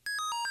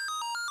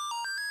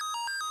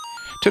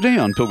Today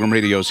on Pilgrim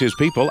Radio's His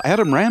People,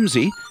 Adam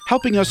Ramsey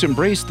helping us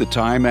embrace the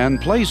time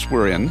and place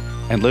we're in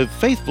and live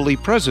faithfully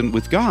present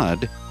with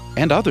God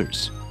and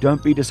others.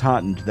 Don't be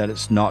disheartened that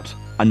it's not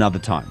another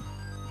time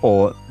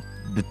or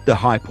the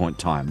high point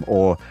time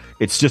or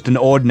it's just an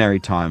ordinary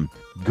time.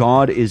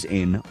 God is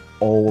in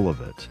all of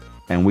it,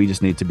 and we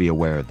just need to be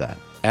aware of that.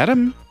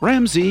 Adam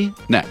Ramsey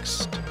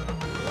next.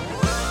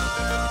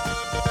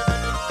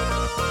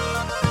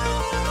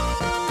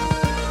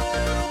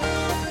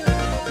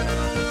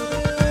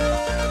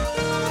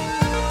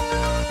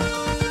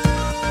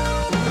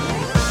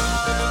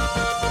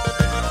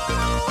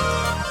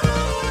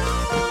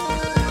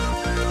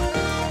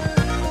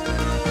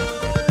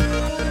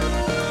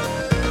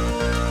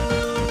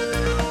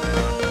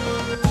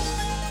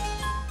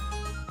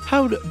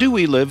 How do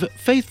we live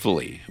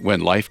faithfully when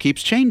life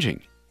keeps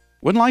changing?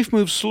 When life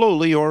moves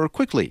slowly or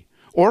quickly?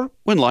 Or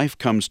when life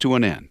comes to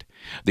an end?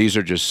 These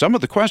are just some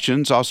of the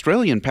questions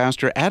Australian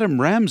pastor Adam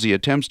Ramsey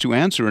attempts to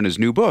answer in his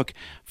new book,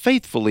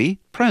 Faithfully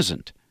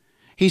Present.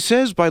 He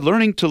says by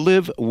learning to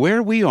live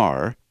where we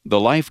are, the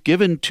life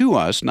given to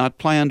us, not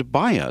planned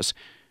by us,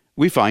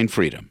 we find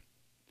freedom.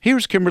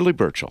 Here's Kimberly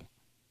Burchell.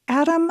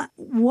 Adam,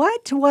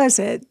 what was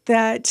it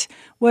that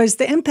was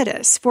the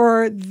impetus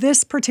for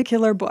this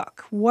particular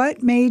book?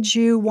 What made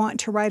you want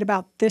to write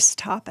about this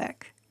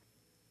topic?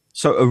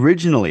 So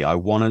originally, I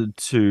wanted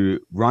to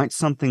write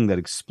something that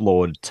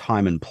explored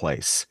time and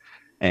place.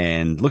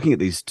 And looking at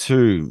these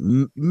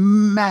two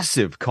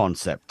massive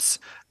concepts,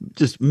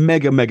 just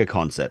mega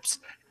concepts,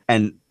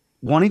 and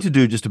wanting to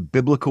do just a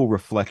biblical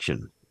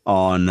reflection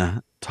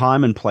on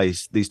time and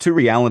place, these two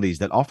realities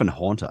that often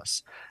haunt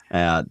us.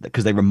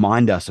 Because they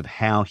remind us of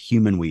how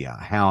human we are,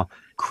 how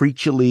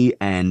creaturely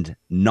and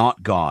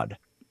not God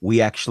we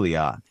actually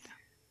are.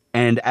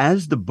 And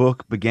as the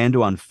book began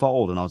to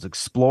unfold and I was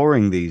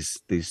exploring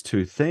these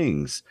two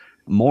things,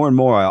 more and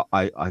more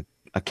I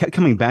kept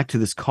coming back to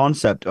this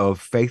concept of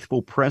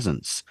faithful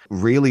presence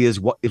really is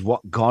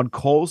what God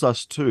calls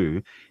us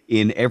to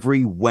in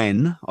every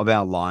when of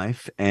our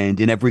life and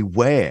in every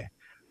where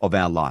of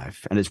our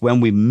life. And it's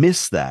when we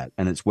miss that,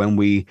 and it's when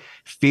we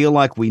feel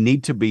like we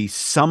need to be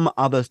some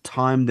other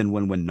time than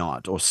when we're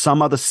not, or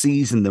some other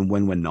season than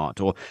when we're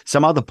not, or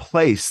some other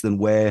place than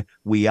where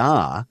we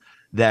are,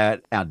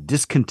 that our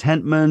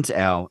discontentment,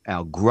 our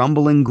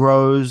grumbling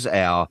grows,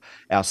 our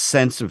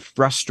sense of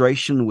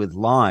frustration with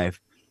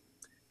life.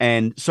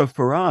 And so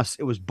for us,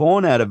 it was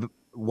born out of,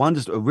 one,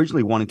 just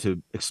originally wanting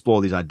to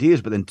explore these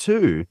ideas, but then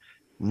two,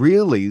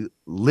 really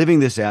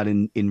living this out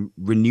in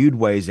renewed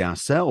ways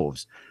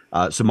ourselves.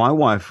 So my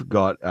wife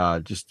got,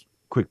 just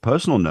quick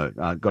personal note,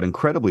 got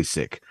incredibly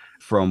sick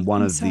from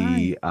one of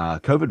the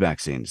COVID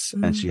vaccines.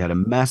 And she had a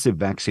massive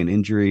vaccine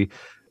injury.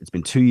 It's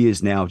been 2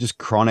 years now, just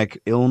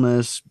chronic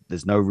illness.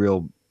 There's no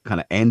real kind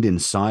of end in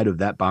sight of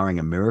that, barring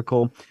a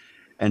miracle.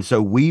 And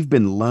so we've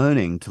been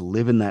learning to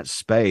live in that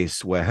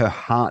space where her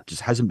heart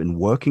just hasn't been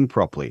working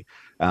properly.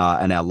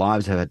 And our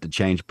lives have had to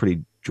change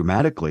pretty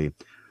dramatically.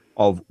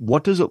 Of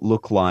what does it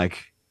look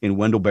like, in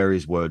Wendell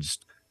Berry's words,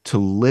 to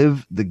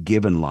live the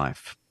given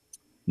life,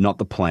 not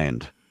the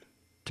planned,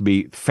 to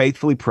be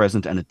faithfully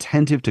present and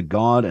attentive to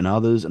God and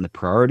others and the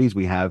priorities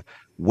we have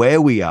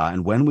where we are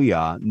and when we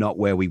are, not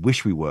where we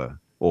wish we were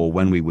or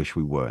when we wish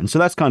we were. And so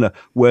that's kind of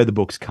where the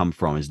books come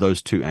from, is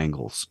those two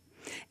angles.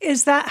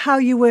 Is that how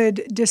you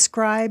would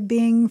describe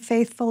being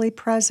faithfully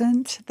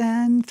present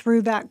then,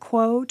 through that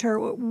quote?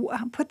 Or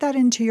put that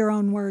into your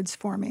own words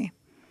for me.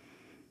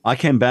 I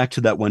came back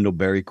to that Wendell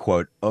Berry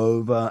quote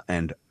over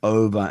and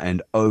over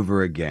and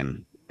over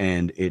again.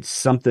 And it's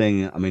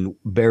something, I mean,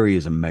 Berry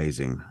is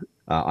amazing.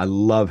 I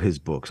love his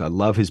books. I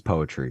love his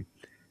poetry.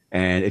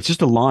 And it's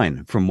just a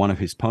line from one of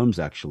his poems,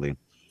 actually.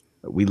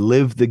 We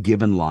live the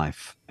given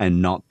life and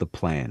not the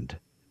planned.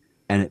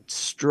 And it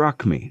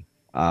struck me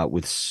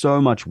with so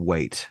much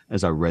weight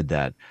as I read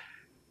that.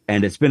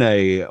 And it's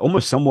been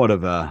almost somewhat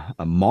of a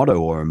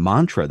motto or a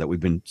mantra that we've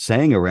been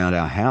saying around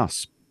our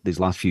house these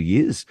last few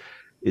years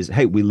is,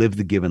 hey, we live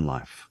the given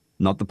life,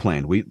 not the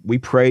planned. We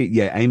pray,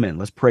 yeah, amen.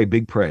 Let's pray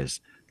big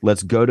prayers.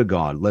 Let's go to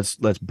God. Let's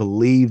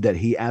believe that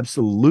he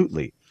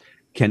absolutely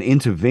can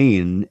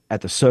intervene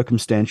at the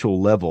circumstantial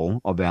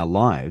level of our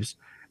lives.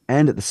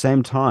 And at the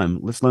same time,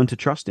 let's learn to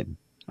trust him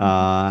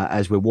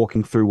as we're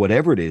walking through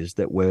whatever it is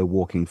that we're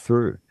walking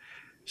through.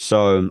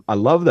 So I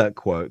love that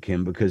quote,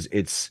 Kim, because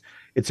it's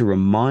a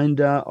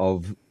reminder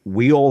of,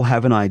 we all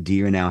have an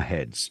idea in our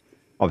heads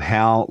of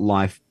how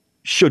life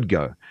should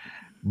go,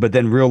 but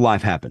then real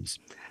life happens.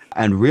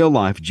 And real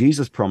life,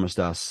 Jesus promised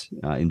us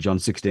in John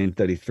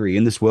 16:33,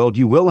 in this world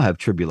you will have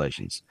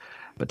tribulations,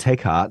 but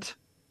take heart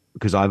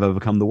because I've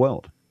overcome the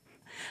world.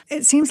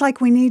 It seems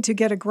like we need to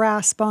get a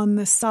grasp on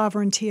the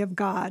sovereignty of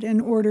God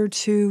in order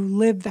to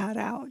live that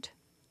out.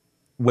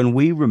 When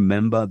we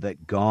remember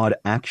that God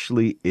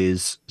actually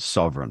is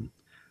sovereign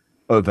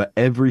over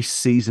every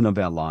season of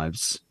our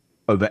lives,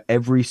 over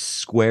every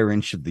square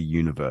inch of the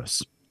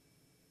universe,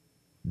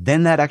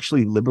 then that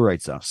actually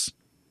liberates us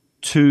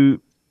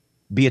to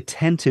be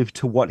attentive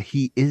to what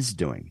he is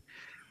doing.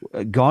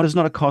 God is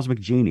not a cosmic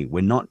genie.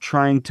 We're not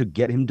trying to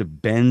get him to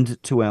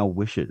bend to our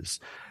wishes.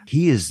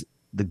 He is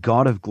the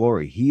God of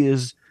glory. He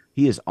is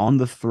on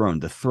the throne.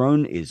 The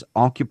throne is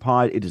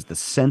occupied. It is the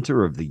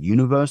center of the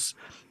universe,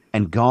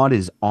 and God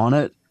is on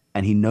it,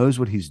 and he knows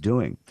what he's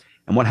doing.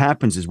 And what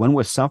happens is when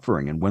we're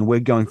suffering and when we're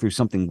going through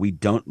something we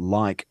don't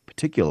like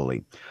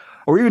particularly,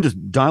 or even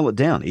just dial it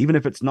down, even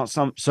if it's not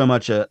so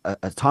much a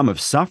time of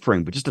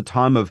suffering, but just a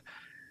time of,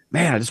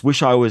 man, I just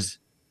wish I was,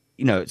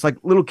 it's like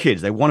little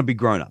kids, they want to be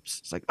grown-ups.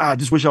 It's like, I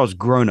just wish I was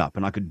grown up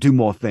and I could do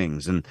more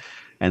things. And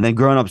then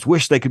grown-ups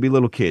wish they could be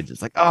little kids.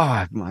 It's like,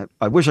 I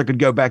wish I could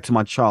go back to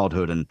my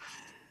childhood.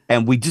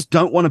 And we just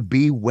don't want to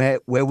be where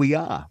we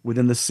are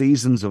within the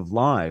seasons of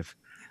life.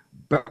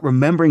 But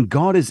remembering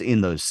God is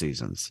in those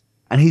seasons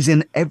and he's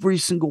in every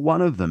single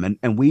one of them.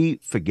 And we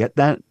forget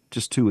that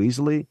just too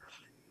easily.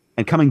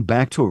 And coming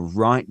back to a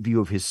right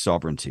view of his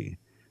sovereignty,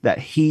 that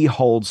he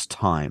holds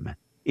time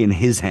in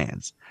his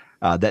hands,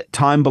 that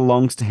time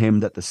belongs to him,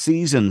 that the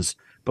seasons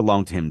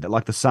belong to him, that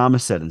like the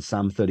psalmist said in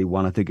Psalm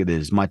 31, I think it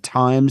is, my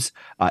times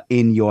are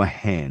in your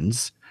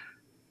hands.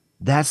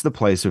 That's the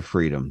place of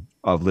freedom,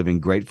 of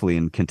living gratefully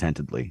and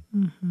contentedly.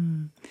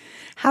 Mm-hmm.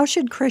 How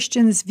should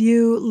Christians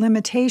view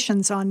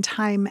limitations on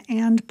time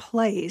and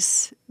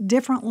place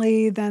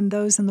differently than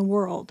those in the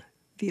world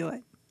view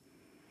it?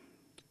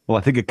 Well,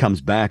 I think it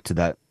comes back to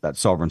that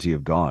sovereignty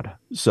of God.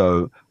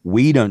 So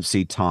we don't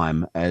see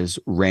time as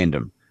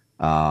random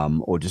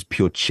or just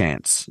pure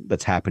chance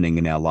that's happening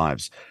in our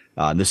lives.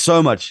 And there's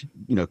so much,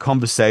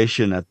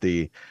 conversation at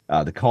the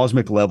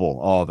cosmic level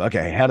of,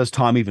 okay, how does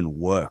time even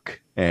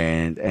work?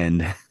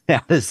 And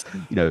how does,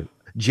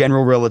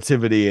 general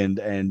relativity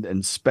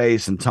and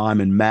space and time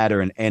and matter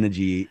and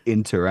energy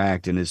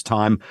interact? And is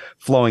time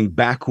flowing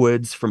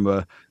backwards from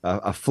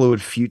a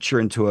fluid future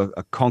into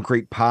a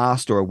concrete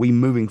past? Or are we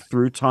moving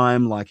through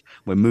time like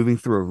we're moving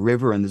through a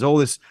river? And there's all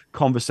this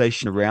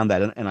conversation around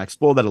that. And I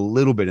explore that a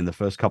little bit in the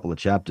first couple of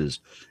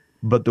chapters.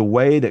 But the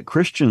way that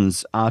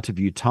Christians are to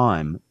view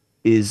time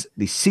is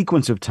the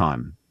sequence of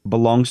time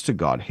belongs to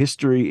God.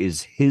 History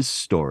is his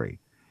story.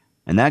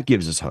 And that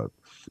gives us hope.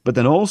 But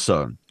then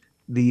also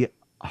the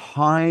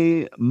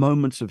high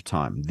moments of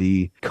time,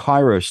 the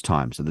kairos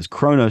time. So there's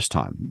chronos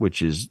time,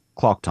 which is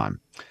clock time.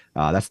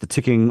 That's the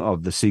ticking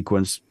of the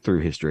sequence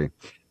through history.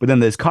 But then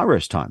there's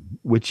kairos time,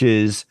 which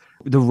is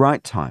the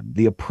right time,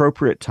 the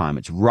appropriate time.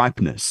 It's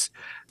ripeness,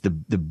 the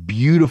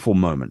beautiful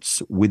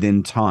moments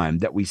within time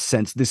that we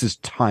sense this is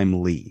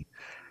timely.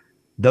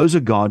 Those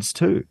are God's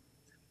too.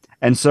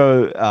 And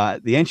so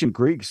the ancient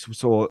Greeks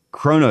saw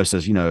Kronos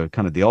as,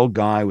 kind of the old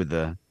guy with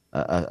a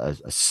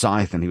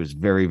scythe, and he was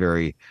very,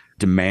 very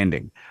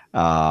demanding.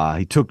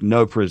 He took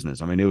no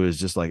prisoners. I mean, it was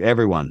just like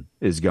everyone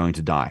is going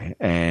to die,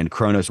 and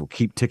Kronos will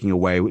keep ticking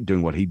away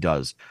doing what he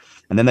does.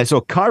 And then they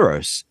saw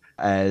Kairos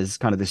as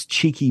kind of this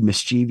cheeky,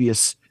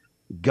 mischievous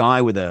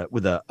guy with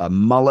a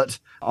mullet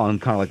on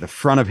kind of like the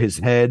front of his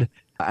head,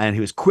 and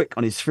he was quick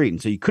on his feet,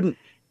 and so you couldn't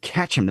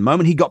catch him. The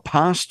moment he got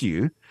past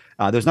you,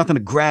 there was nothing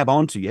to grab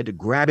onto. You had to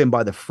grab him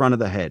by the front of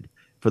the head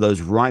for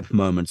those ripe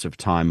moments of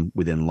time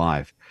within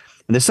life.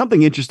 And there's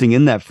something interesting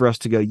in that for us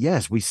to go,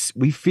 yes, we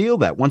feel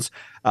that once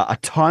a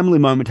timely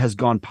moment has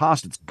gone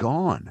past, it's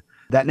gone.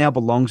 That now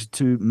belongs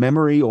to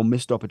memory or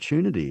missed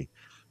opportunity.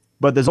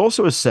 But there's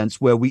also a sense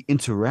where we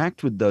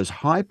interact with those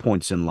high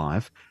points in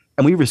life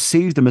and we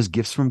receive them as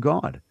gifts from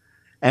God.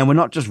 And we're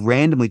not just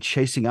randomly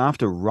chasing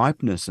after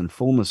ripeness and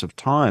fullness of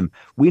time.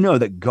 We know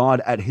that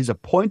God at his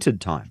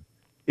appointed time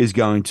is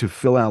going to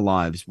fill our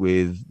lives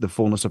with the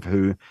fullness of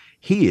who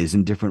he is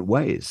in different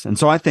ways. And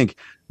so I think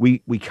we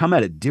come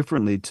at it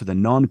differently to the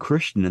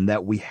non-Christian in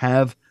that we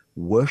have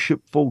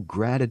worshipful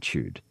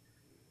gratitude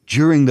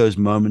during those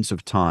moments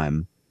of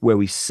time where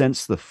we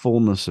sense the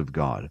fullness of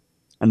God.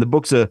 And the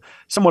book's a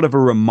somewhat of a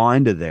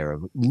reminder there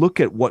of look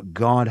at what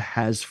God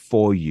has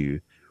for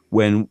you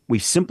when we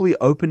simply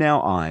open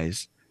our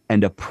eyes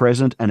and are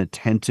present and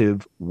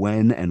attentive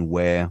when and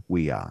where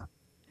we are.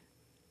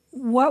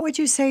 What would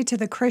you say to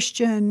the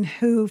Christian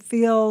who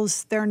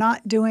feels they're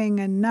not doing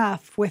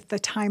enough with the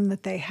time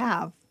that they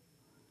have?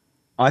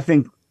 I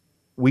think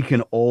we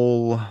can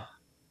all,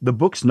 the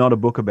book's not a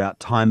book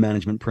about time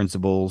management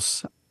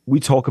principles.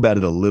 We talk about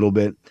it a little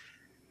bit.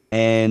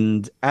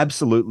 And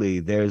absolutely,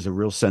 there's a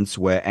real sense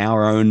where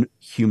our own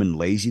human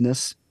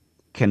laziness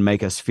can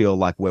make us feel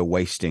like we're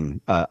wasting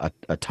a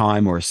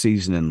time or a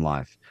season in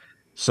life.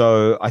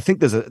 So I think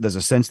there's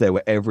a sense there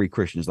where every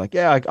Christian is like,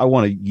 yeah, I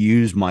want to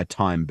use my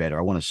time better.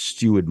 I want to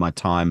steward my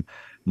time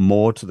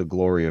more to the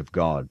glory of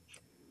God.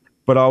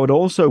 But I would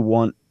also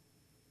want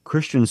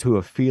Christians who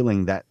are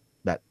feeling that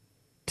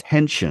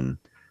tension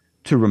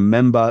to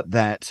remember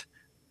that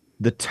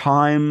the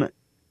time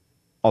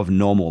of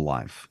normal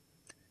life,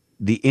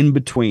 the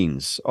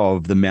in-betweens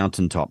of the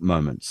mountaintop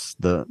moments,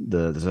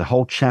 there's a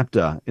whole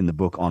chapter in the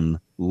book on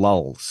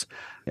lulls.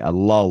 A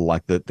lull,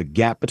 like the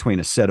gap between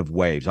a set of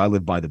waves. I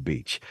live by the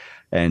beach.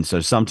 And so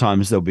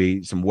sometimes there'll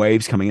be some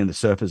waves coming in the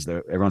surface.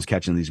 Everyone's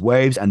catching these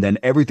waves, and then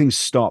everything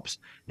stops.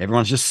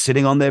 Everyone's just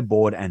sitting on their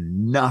board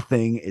and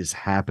nothing is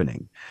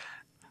happening.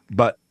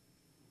 But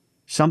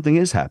something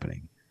is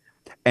happening.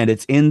 And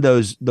it's in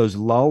those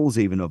lulls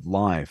even of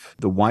life,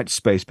 the white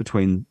space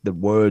between the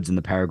words and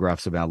the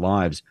paragraphs of our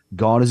lives.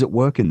 God is at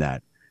work in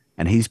that.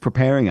 And he's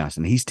preparing us,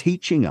 and he's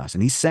teaching us,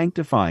 and he's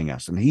sanctifying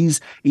us, and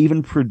he's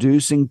even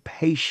producing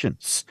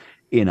patience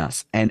in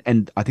us.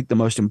 And I think the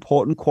most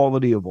important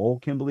quality of all,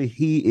 Kimberly,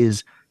 he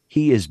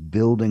is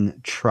building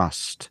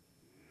trust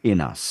in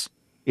us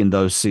in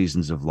those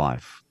seasons of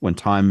life when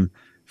time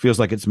feels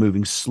like it's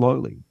moving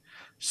slowly.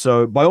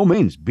 So by all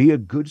means, be a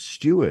good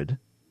steward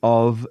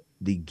of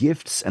the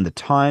gifts and the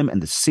time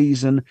and the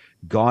season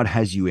God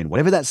has you in.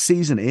 Whatever that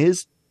season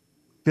is,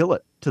 fill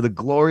it to the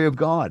glory of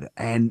God,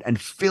 and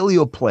fill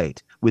your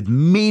plate with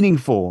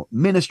meaningful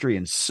ministry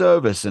and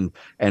service and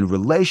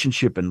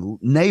relationship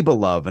and neighbor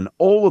love and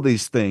all of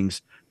these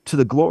things to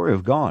the glory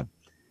of God.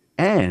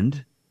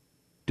 And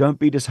don't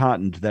be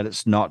disheartened that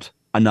it's not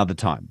another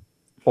time,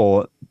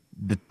 or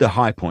the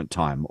high point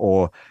time,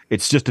 or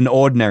it's just an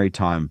ordinary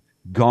time.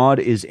 God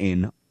is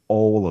in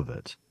all of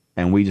it,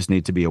 and we just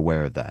need to be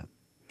aware of that.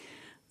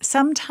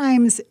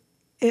 Sometimes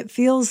it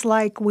feels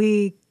like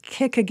we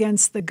kick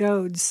against the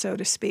goads, so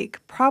to speak,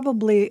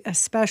 probably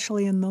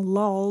especially in the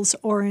lulls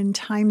or in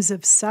times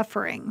of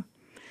suffering.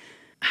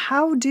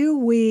 How do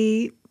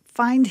we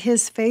find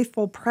his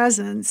faithful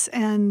presence,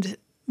 and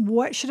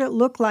what should it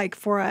look like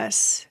for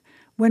us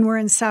when we're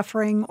in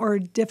suffering or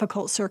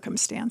difficult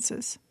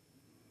circumstances?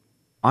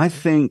 I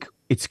think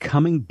it's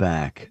coming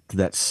back to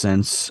that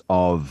sense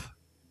of,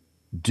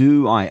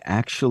 do I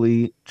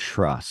actually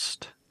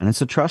trust? And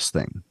it's a trust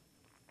thing.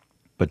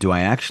 But do I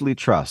actually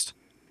trust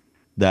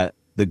that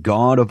the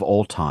God of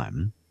all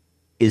time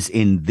is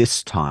in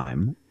this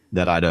time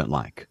that I don't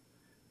like?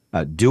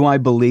 Do I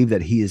believe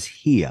that he is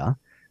here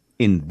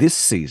in this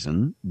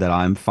season that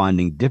I'm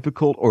finding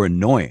difficult or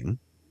annoying?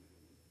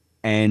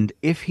 And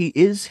if he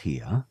is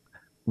here,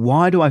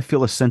 why do I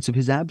feel a sense of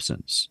his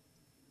absence?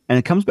 And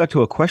it comes back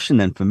to a question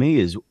then for me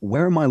is,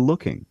 where am I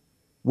looking?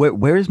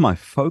 Where is my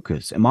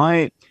focus? Am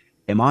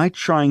I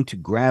trying to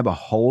grab a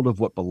hold of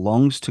what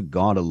belongs to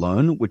God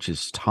alone, which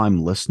is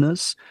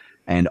timelessness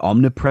and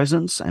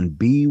omnipresence, and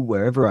be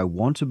wherever I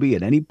want to be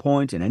at any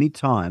point in any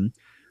time?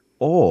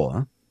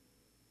 Or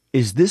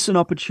is this an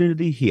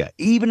opportunity here,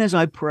 even as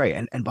I pray?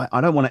 And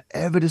I don't want to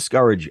ever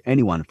discourage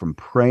anyone from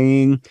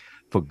praying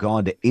for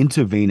God to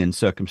intervene in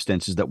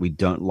circumstances that we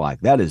don't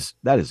like. That is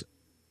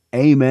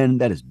amen.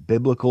 That is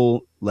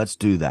biblical. Let's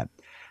do that.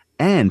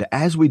 And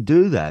as we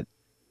do that,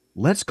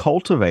 let's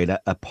cultivate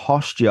a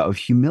posture of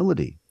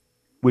humility,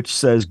 which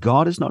says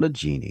God is not a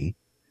genie.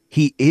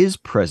 He is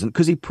present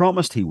because he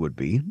promised he would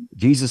be.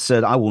 Jesus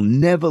said, I will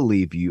never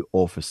leave you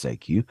or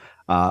forsake you.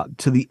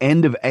 To the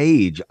end of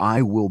age,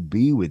 I will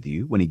be with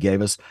you, when he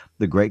gave us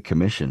the Great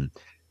Commission.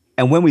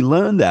 And when we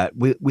learn that,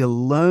 we're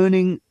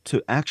learning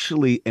to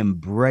actually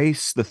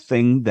embrace the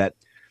thing that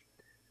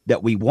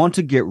we want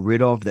to get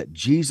rid of, that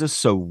Jesus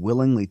so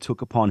willingly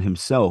took upon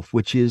himself,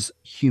 which is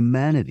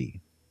humanity.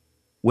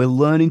 We're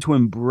learning to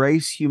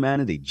embrace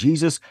humanity.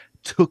 Jesus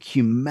took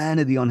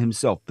humanity on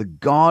himself, the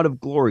God of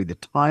glory, the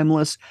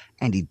timeless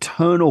and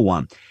eternal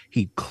one.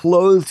 He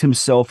clothed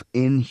himself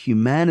in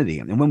humanity.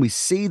 And when we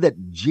see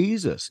that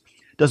Jesus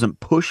doesn't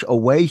push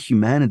away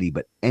humanity,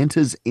 but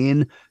enters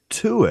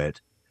into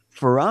it,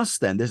 for us,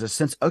 then there's a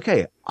sense,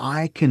 okay,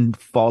 I can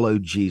follow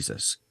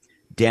Jesus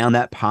down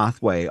that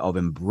pathway of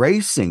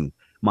embracing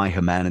my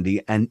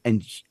humanity and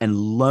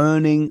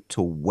learning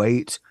to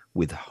wait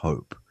with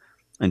hope,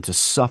 and to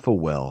suffer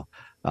well,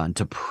 and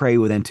to pray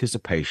with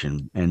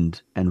anticipation,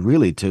 and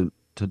really to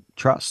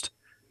trust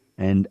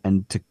and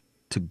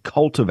to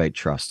cultivate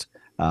trust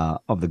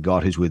of the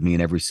God who's with me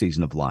in every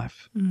season of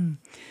life.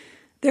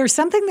 There's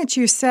something that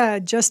you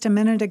said just a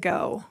minute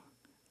ago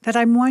that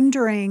I'm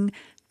wondering,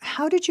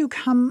 how did you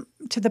come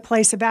to the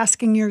place of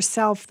asking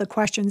yourself the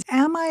questions,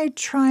 am I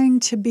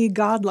trying to be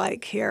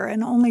godlike here?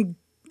 And only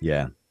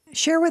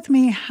share with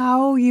me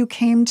how you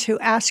came to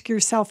ask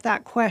yourself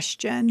that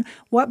question,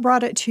 what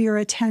brought it to your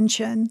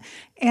attention,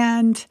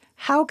 and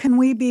how can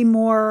we be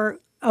more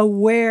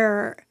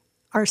aware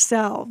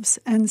ourselves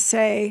and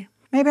say,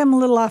 maybe I'm a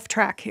little off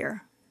track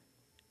here?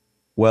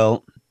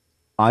 Well,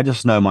 I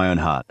just know my own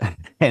heart,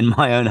 and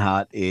my own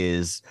heart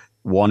is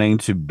wanting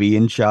to be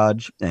in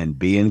charge and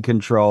be in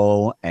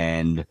control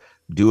and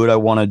do what I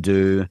want to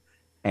do.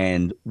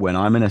 And when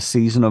I'm in a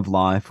season of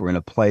life or in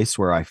a place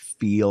where I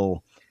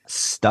feel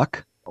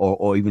stuck,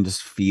 or even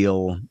just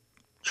feel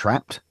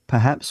trapped,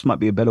 perhaps might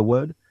be a better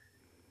word,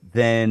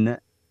 then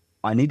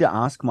I need to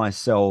ask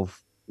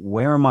myself,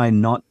 where am I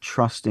not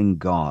trusting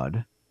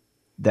God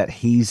that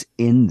he's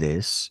in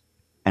this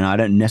and I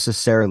don't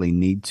necessarily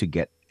need to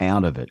get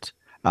out of it?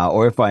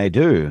 Or if I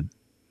do,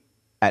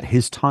 at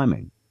his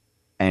timing,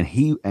 and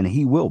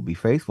he will be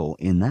faithful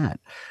in that.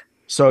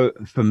 So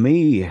for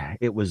me,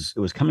 it was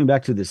coming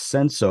back to this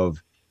sense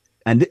of,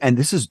 and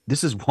this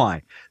is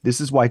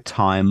why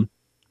time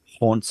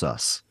haunts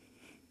us,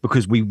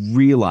 because we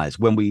realize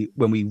when we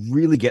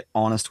really get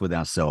honest with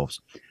ourselves,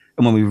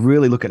 and when we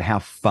really look at how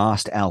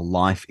fast our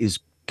life is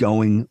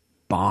going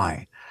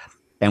by,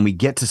 and we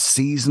get to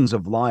seasons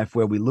of life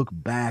where we look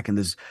back and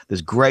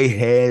there's gray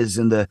hairs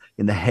in the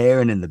hair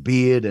and in the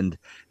beard, and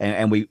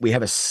we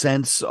have a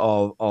sense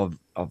of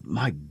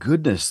my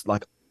goodness,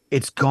 like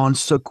it's gone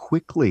so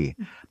quickly.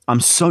 I'm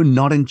so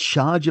not in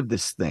charge of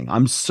this thing.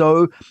 I'm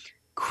so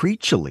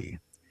creaturely.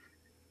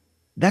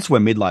 That's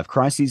where midlife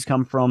crises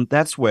come from.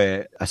 That's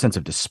where a sense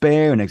of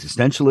despair and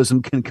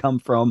existentialism can come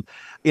from.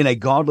 In a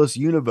godless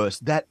universe,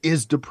 that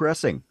is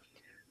depressing.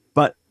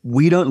 But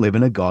we don't live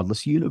in a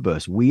godless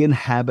universe. We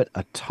inhabit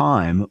a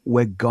time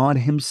where God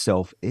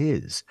himself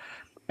is.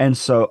 And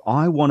so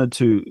I wanted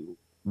to,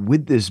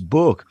 with this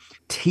book,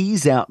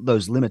 tease out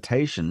those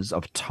limitations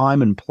of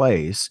time and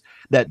place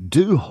that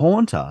do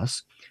haunt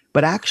us,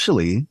 but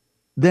actually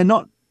they're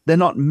not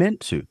meant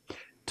to.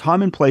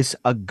 Time and place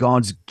are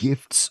God's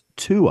gifts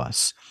to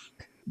us,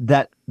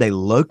 that they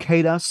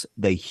locate us,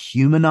 they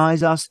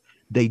humanize us,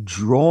 they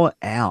draw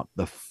out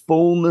the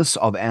fullness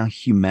of our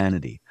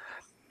humanity.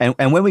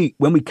 And when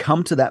we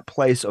come to that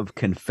place of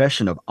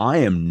confession of I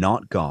am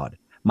not God,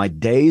 my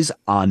days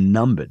are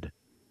numbered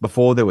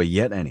before there were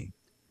yet any,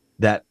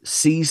 that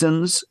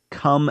seasons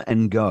come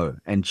and go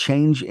and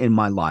change in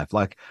my life.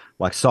 Like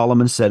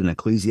Solomon said in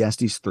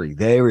Ecclesiastes 3,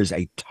 there is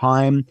a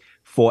time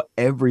for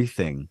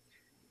everything.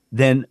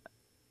 Then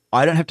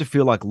I don't have to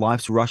feel like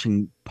life's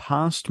rushing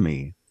past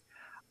me.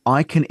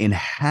 I can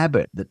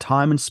inhabit the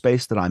time and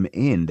space that I'm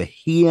in, the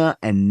here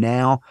and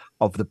now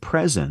of the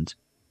present,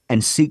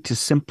 and seek to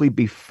simply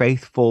be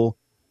faithful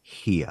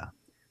here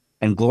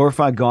and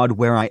glorify God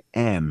where I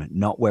am,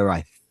 not where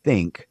I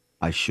think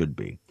I should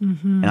be.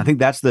 And I think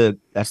that's the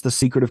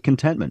secret of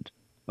contentment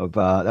of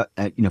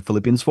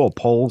Philippians 4,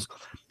 Paul's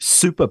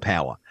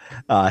superpower.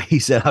 He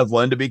said, I've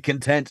learned to be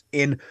content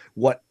in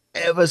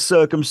whatever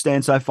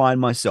circumstance I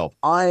find myself.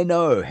 I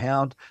know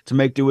how to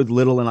make do with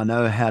little, and I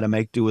know how to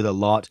make do with a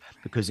lot,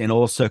 because in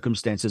all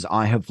circumstances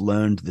I have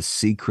learned the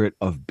secret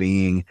of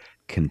being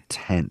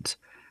content.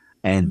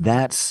 And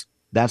that's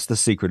the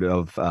secret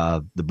of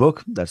the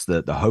book. That's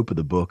the hope of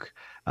the book.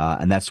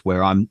 And that's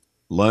where I'm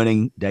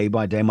learning day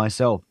by day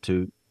myself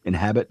to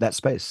inhabit that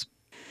space.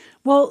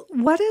 Well,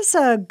 what is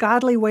a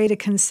godly way to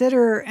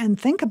consider and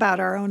think about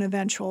our own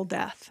eventual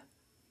death?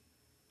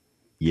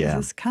 Yeah.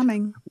 It's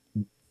coming.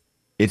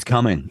 It's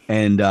coming.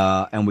 And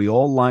we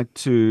all like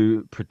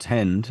to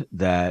pretend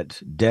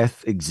that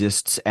death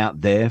exists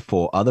out there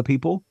for other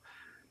people,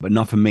 but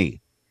not for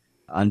me,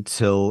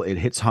 until it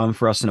hits home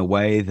for us in a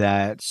way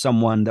that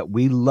someone that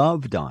we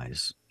love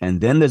dies.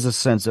 And then there's a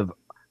sense of,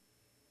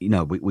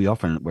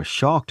 we're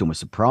shocked and we're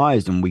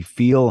surprised, and we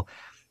feel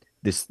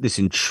this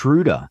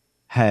intruder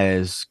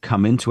has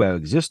come into our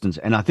existence.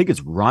 And I think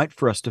it's right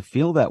for us to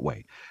feel that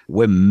way.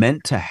 We're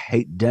meant to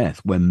hate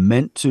death.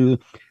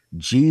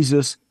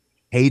 Jesus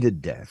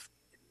hated death.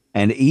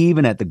 And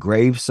even at the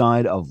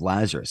graveside of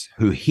Lazarus,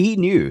 who he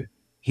knew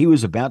he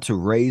was about to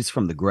raise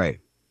from the grave,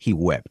 he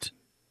wept.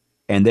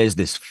 And there's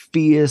this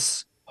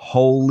fierce,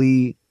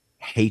 holy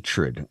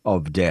hatred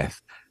of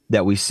death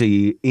that we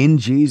see in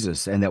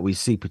Jesus, and that we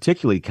see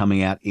particularly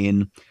coming out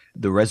in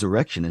the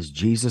resurrection as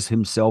Jesus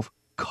himself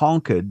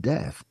conquered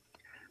death.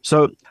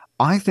 So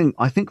I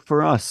think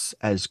for us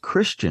as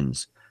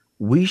Christians,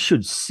 we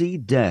should see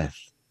death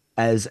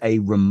as a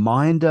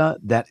reminder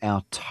that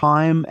our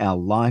time, our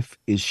life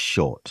is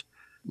short.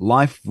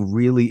 Life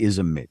really is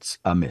a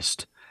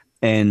mist.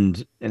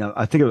 And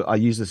I think I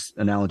use this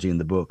analogy in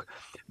the book.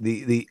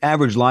 The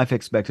average life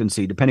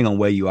expectancy, depending on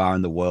where you are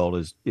in the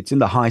world, it's in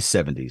the high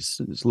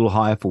 70s. It's a little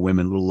higher for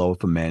women, a little lower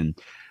for men.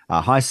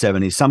 High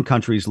 70s, some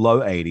countries low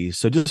 80s.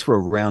 So just for a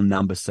round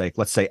number's sake,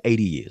 let's say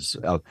 80 years.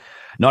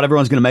 Not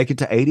everyone's going to make it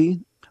to 80,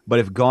 but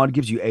if God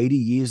gives you 80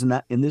 years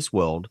in this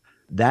world,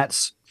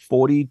 that's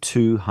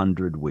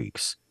 4,200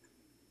 weeks.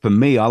 For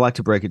me, I like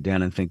to break it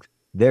down and think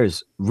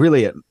there's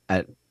really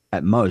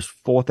at most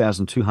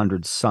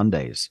 4,200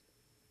 Sundays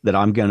that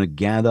I'm going to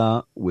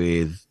gather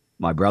with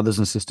my brothers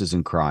and sisters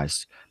in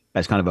Christ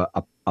as kind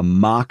of a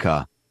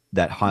marker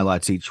that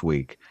highlights each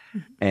week.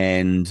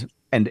 And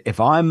if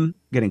I'm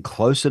getting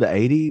closer to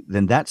 80,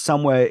 then that's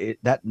somewhere,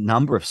 that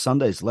number of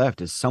Sundays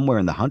left is somewhere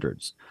in the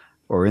hundreds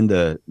or in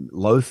the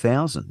low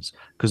thousands,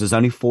 because there's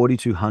only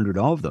 4,200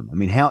 of them. I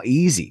mean, how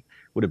easy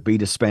would it be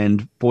to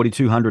spend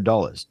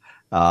 $4,200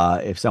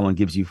 if someone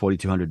gives you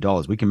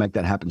 $4,200? We can make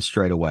that happen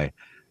straight away.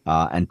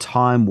 And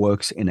time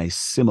works in a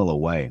similar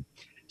way.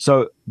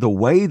 So the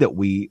way that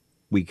we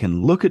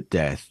can look at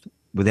death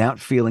without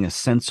feeling a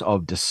sense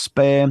of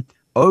despair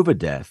over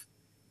death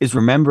is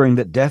remembering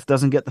that death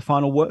doesn't get the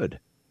final word.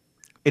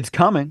 It's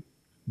coming,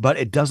 but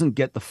it doesn't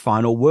get the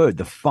final word.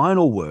 The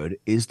final word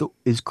is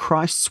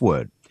Christ's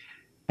word.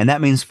 And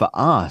that means for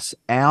us,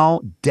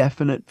 our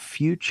definite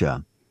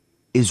future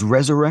is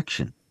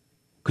resurrection,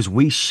 because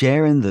we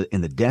share in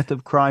the death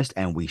of Christ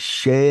and we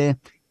share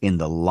in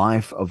the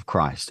life of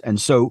Christ. And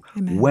so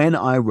Amen. When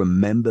I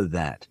remember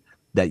that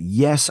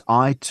yes,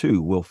 I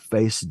too will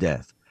face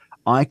death,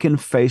 I can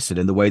face it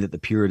in the way that the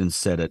Puritans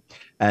said it,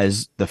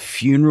 as the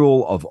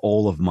funeral of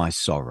all of my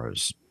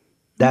sorrows.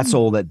 That's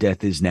all that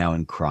death is now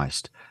in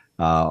Christ.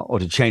 Or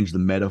to change the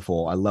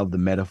metaphor, I love the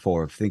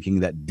metaphor of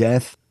thinking that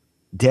death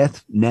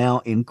Death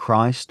now in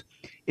Christ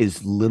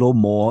is little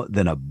more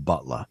than a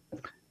butler.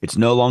 It's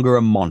no longer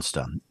a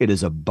monster. It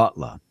is a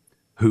butler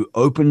who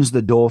opens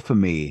the door for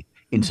me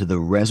into the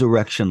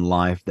resurrection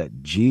life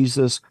that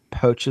Jesus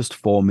purchased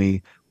for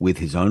me with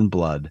his own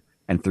blood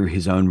and through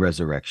his own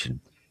resurrection.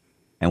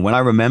 And when I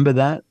remember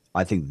that,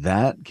 I think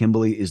that,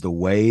 Kimberly, is the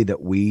way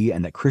that we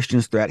and that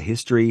Christians throughout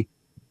history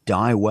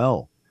die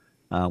well.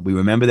 We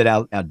remember that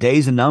our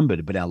days are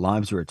numbered, but our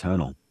lives are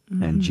eternal,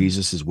 and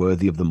Jesus is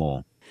worthy of them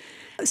all.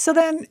 So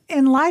then,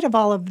 in light of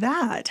all of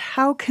that,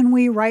 how can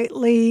we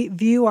rightly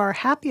view our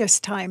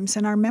happiest times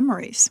and our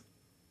memories?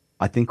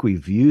 I think we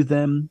view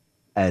them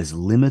as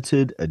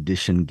limited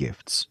edition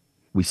gifts.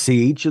 We see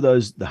each of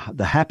those,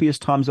 the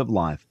happiest times of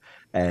life,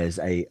 as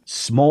a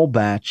small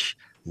batch,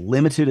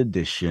 limited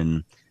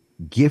edition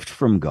gift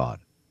from God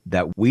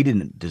that we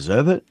didn't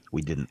deserve it.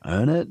 We didn't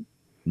earn it.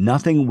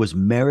 Nothing was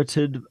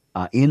merited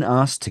in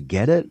us to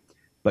get it,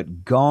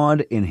 but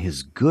God in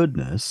his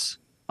goodness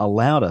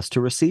allowed us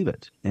to receive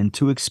it and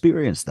to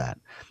experience that.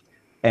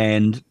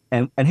 And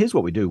here's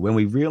what we do. When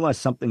we realize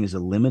something is a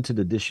limited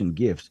edition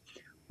gift,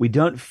 we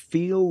don't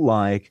feel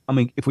like, I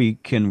mean, if we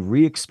can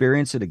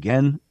re-experience it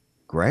again,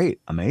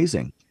 great,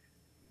 amazing.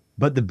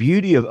 But the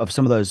beauty of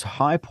some of those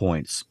high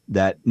points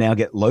that now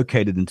get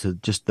located into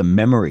just the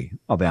memory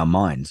of our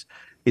minds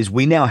is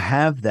we now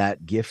have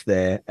that gift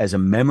there as a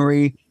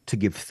memory to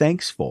give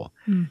thanks for.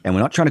 And we're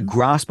not trying to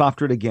grasp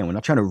after it again. We're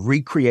not trying to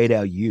recreate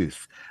our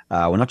youth.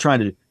 We're not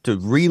trying to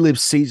relive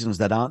seasons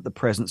that aren't the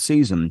present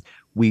season.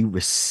 We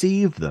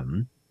receive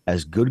them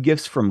as good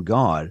gifts from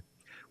God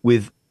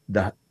with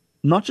the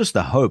not just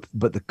the hope,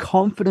 but the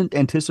confident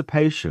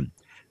anticipation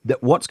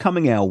that what's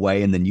coming our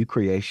way in the new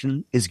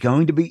creation is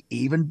going to be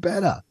even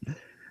better.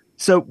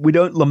 So we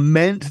don't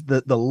lament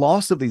the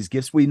loss of these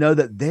gifts. We know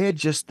that they're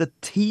just the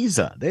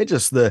teaser. They're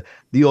just the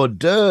hors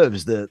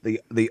d'oeuvres,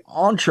 the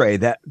entree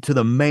that to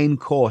the main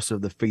course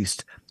of the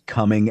feast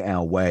coming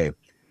our way.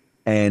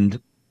 And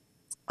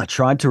I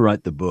tried to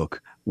write the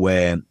book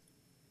where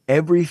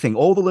everything,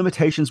 all the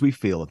limitations we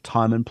feel of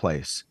time and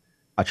place,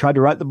 I tried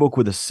to write the book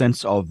with a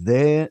sense of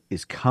there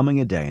is coming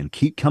a day, and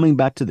keep coming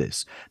back to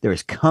this. There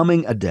is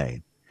coming a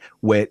day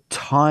where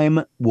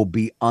time will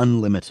be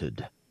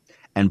unlimited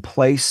and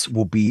place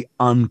will be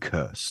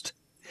uncursed,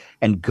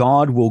 and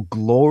God will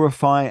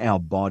glorify our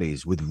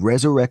bodies with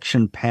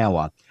resurrection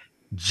power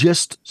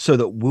just so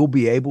that we'll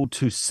be able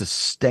to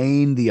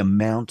sustain the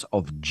amount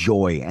of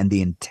joy and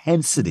the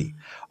intensity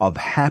of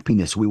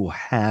happiness we will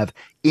have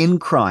in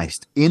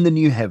Christ, in the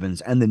new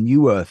heavens and the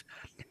new earth.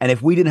 And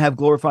if we didn't have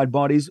glorified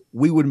bodies,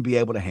 we wouldn't be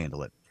able to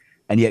handle it.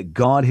 And yet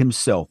God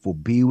himself will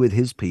be with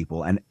his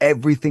people and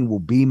everything will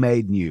be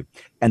made new.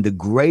 And the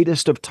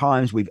greatest of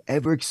times we've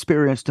ever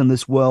experienced in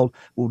this world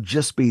will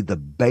just be the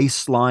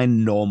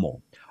baseline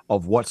normal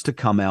of what's to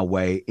come our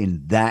way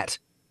in that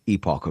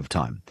epoch of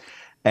time.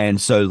 And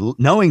so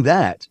knowing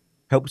that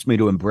helps me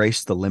to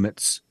embrace the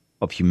limits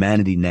of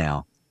humanity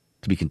now,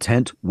 to be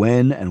content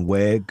when and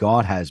where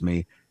God has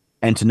me,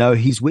 and to know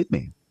he's with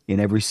me in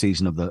every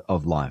season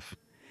of life.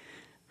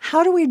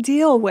 How do we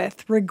deal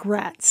with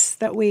regrets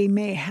that we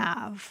may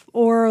have,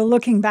 or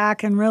looking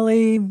back and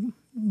really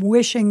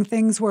wishing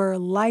things were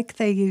like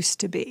they used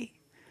to be?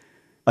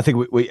 I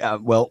think we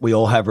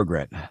all have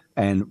regret,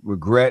 and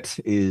regret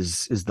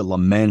is the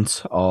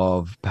lament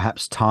of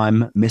perhaps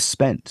time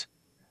misspent.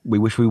 We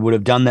wish we would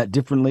have done that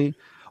differently,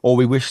 or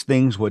we wish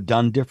things were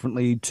done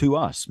differently to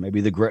us. Maybe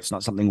the regret's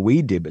not something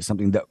we did, but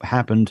something that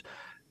happened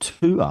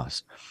to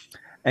us.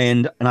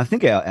 And I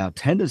think our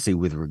tendency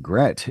with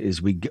regret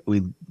is we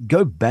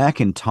go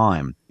back in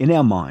time in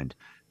our mind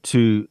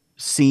to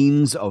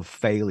scenes of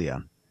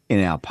failure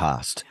in our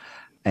past.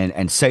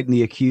 And Satan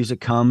the accuser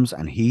comes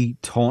and he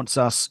taunts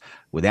us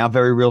with our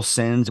very real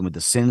sins and with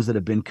the sins that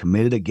have been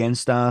committed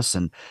against us.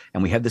 And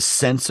we have this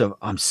sense of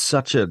I'm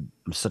such a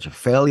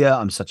failure.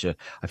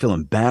 I feel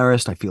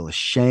embarrassed. I feel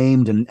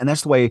ashamed. And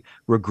that's the way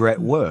regret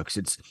works.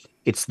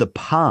 It's the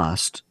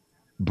past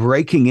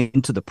breaking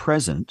into the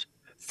present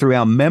through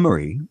our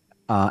memory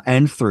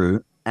and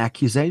through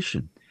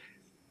accusation.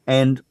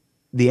 And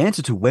the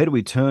answer to where do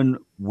we turn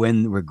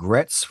when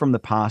regrets from the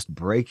past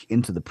break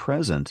into the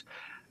present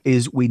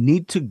is we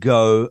need to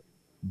go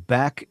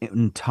back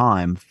in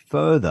time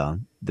further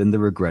than the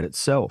regret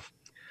itself.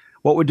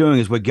 What we're doing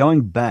is we're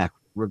going back.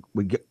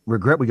 We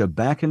go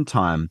back in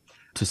time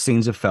to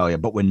scenes of failure,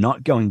 but we're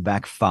not going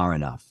back far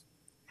enough.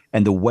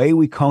 And the way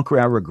we conquer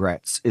our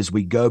regrets is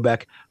we go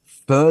back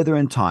further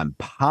in time,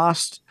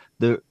 past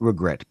the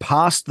regret,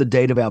 past the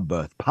date of our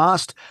birth,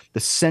 past the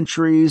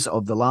centuries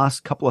of the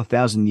last couple of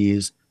thousand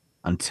years,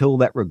 until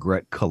that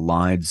regret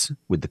collides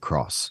with the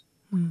cross.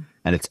 And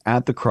it's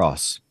at the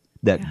cross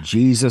that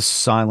Jesus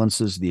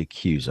silences the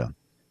accuser.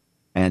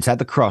 And it's at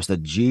the cross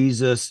that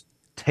Jesus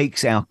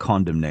takes our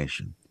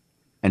condemnation.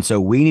 And so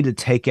we need to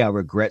take our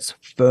regrets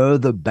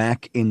further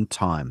back in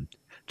time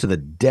to the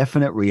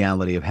definite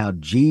reality of how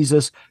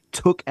Jesus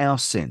took our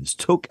sins,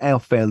 took our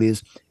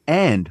failures,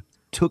 and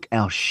took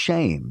our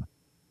shame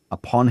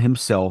upon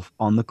himself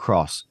on the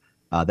cross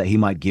that he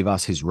might give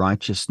us his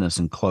righteousness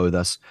and clothe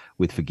us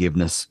with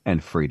forgiveness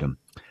and freedom.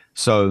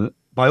 So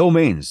by all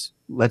means,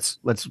 let's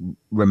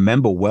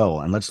remember well,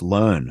 and let's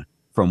learn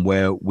from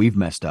where we've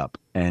messed up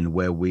and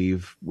where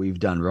we've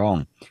done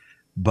wrong.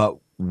 But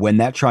when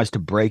that tries to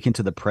break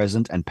into the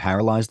present and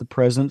paralyze the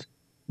present,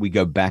 we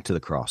go back to the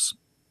cross,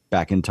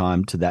 back in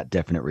time to that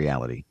definite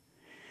reality.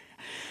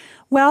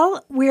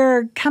 Well,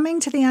 we're coming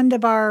to the end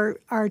of our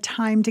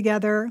time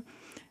together.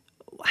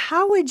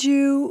 How would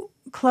you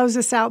close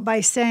us out by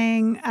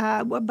saying,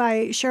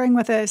 by sharing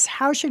with us,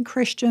 how should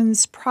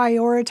Christians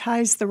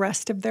prioritize the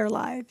rest of their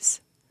lives?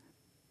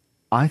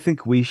 I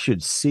think we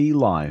should see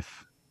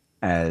life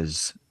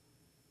as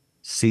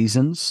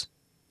seasons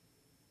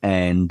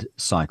and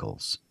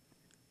cycles.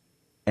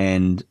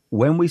 And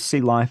when we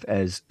see life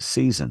as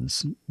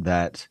seasons,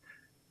 that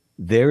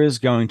there is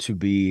going to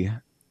be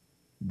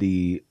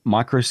the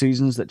micro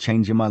seasons that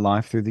change in my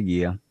life through the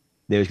year.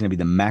 There's going to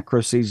be the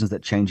macro seasons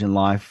that change in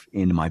life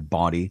in my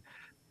body.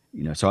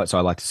 So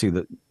I like to see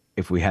that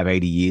if we have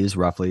 80 years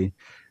roughly,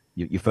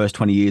 your first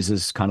 20 years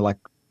is kind of like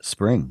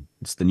spring.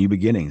 It's the new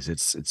beginnings.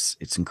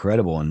 It's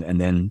incredible. And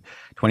then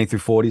 20 through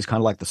 40 is kind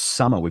of like the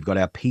summer. We've got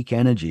our peak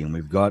energy, and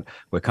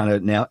we're kind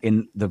of now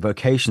in the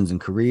vocations and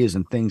careers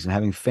and things and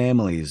having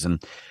families, and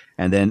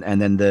then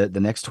the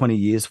next 20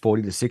 years,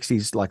 40 to 60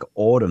 is like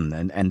autumn,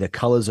 and the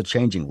colors are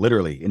changing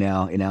literally in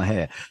our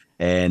hair.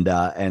 And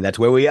that's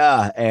where we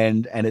are.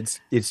 And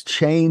it's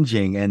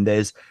changing, and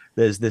there's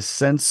this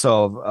sense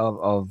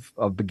of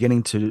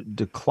beginning to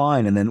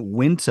decline, and then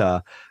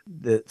winter,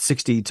 the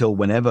 60 till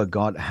whenever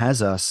God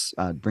has us,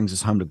 brings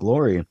us home to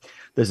glory.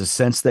 There's a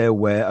sense there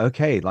where,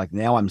 okay, like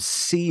now I'm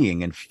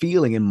seeing and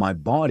feeling in my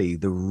body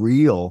the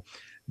real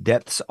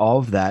depths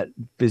of that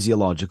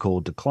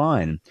physiological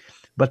decline.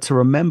 But to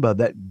remember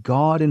that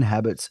God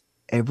inhabits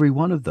every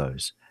one of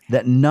those,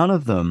 that none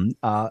of them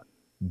are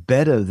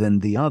better than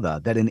the other,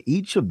 that in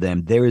each of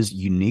them there is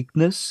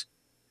uniqueness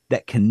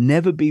that can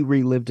never be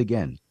relived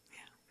again.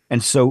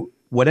 And so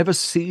whatever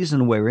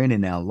season we're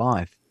in our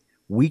life,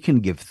 we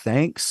can give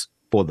thanks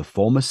for the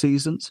former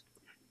seasons,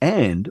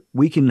 and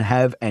we can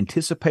have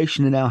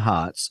anticipation in our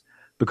hearts,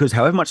 because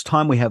however much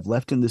time we have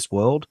left in this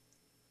world,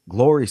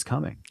 glory is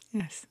coming.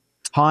 Yes.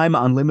 Time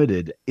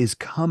unlimited is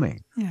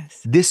coming.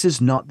 Yes. This is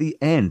not the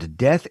end.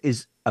 Death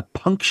is a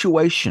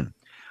punctuation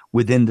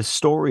within the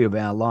story of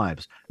our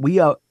lives. We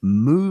are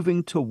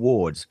moving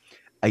towards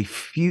a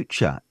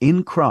future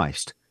in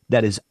Christ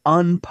that is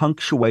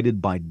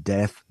unpunctuated by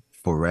death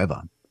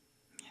forever.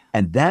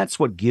 And that's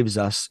what gives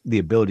us the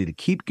ability to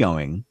keep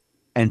going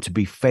and to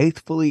be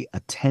faithfully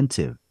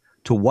attentive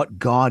to what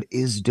God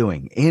is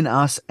doing in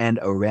us and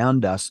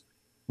around us,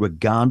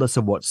 regardless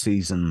of what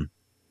season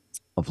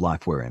of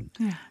life we're in.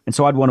 Yeah. And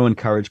so I'd want to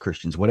encourage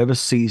Christians, whatever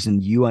season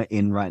you are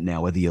in right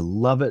now, whether you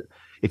love it,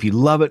 if you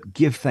love it,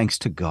 give thanks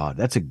to God.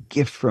 That's a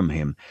gift from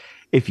him.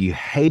 If you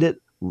hate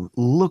it,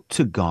 look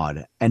to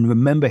God and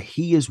remember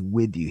he is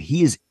with you.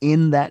 He is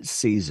in that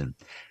season.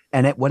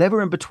 And at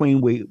whatever in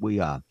between we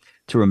are,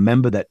 to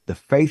remember that the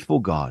faithful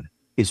God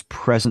is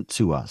present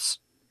to us.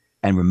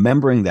 And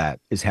remembering that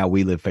is how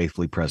we live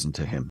faithfully present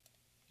to him.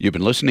 You've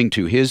been listening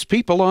to His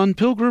People on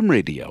Pilgrim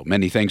Radio.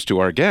 Many thanks to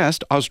our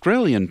guest,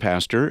 Australian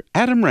pastor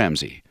Adam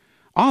Ramsey,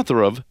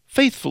 author of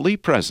Faithfully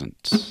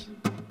Present.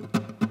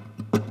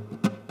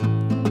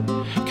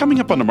 Coming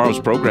up on tomorrow's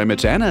program,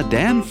 it's Anna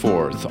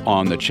Danforth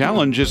on the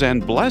challenges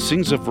and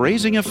blessings of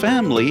raising a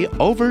family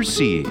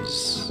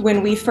overseas.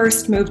 When we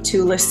first moved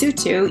to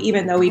Lesotho,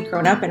 even though we'd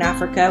grown up in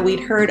Africa,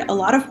 we'd heard a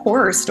lot of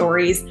horror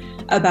stories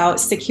about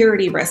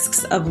security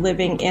risks of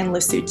living in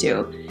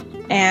Lesotho.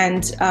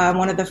 And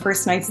one of the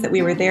first nights that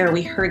we were there,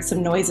 we heard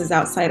some noises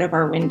outside of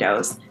our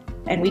windows.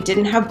 And we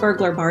didn't have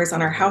burglar bars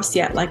on our house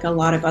yet, like a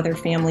lot of other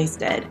families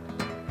did.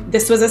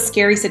 This was a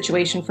scary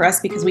situation for us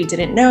because we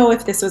didn't know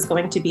if this was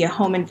going to be a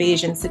home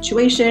invasion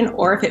situation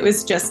or if it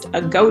was just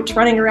a goat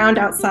running around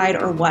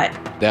outside or what.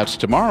 That's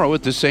tomorrow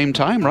at the same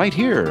time right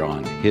here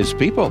on His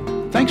People.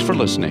 Thanks for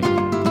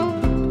listening.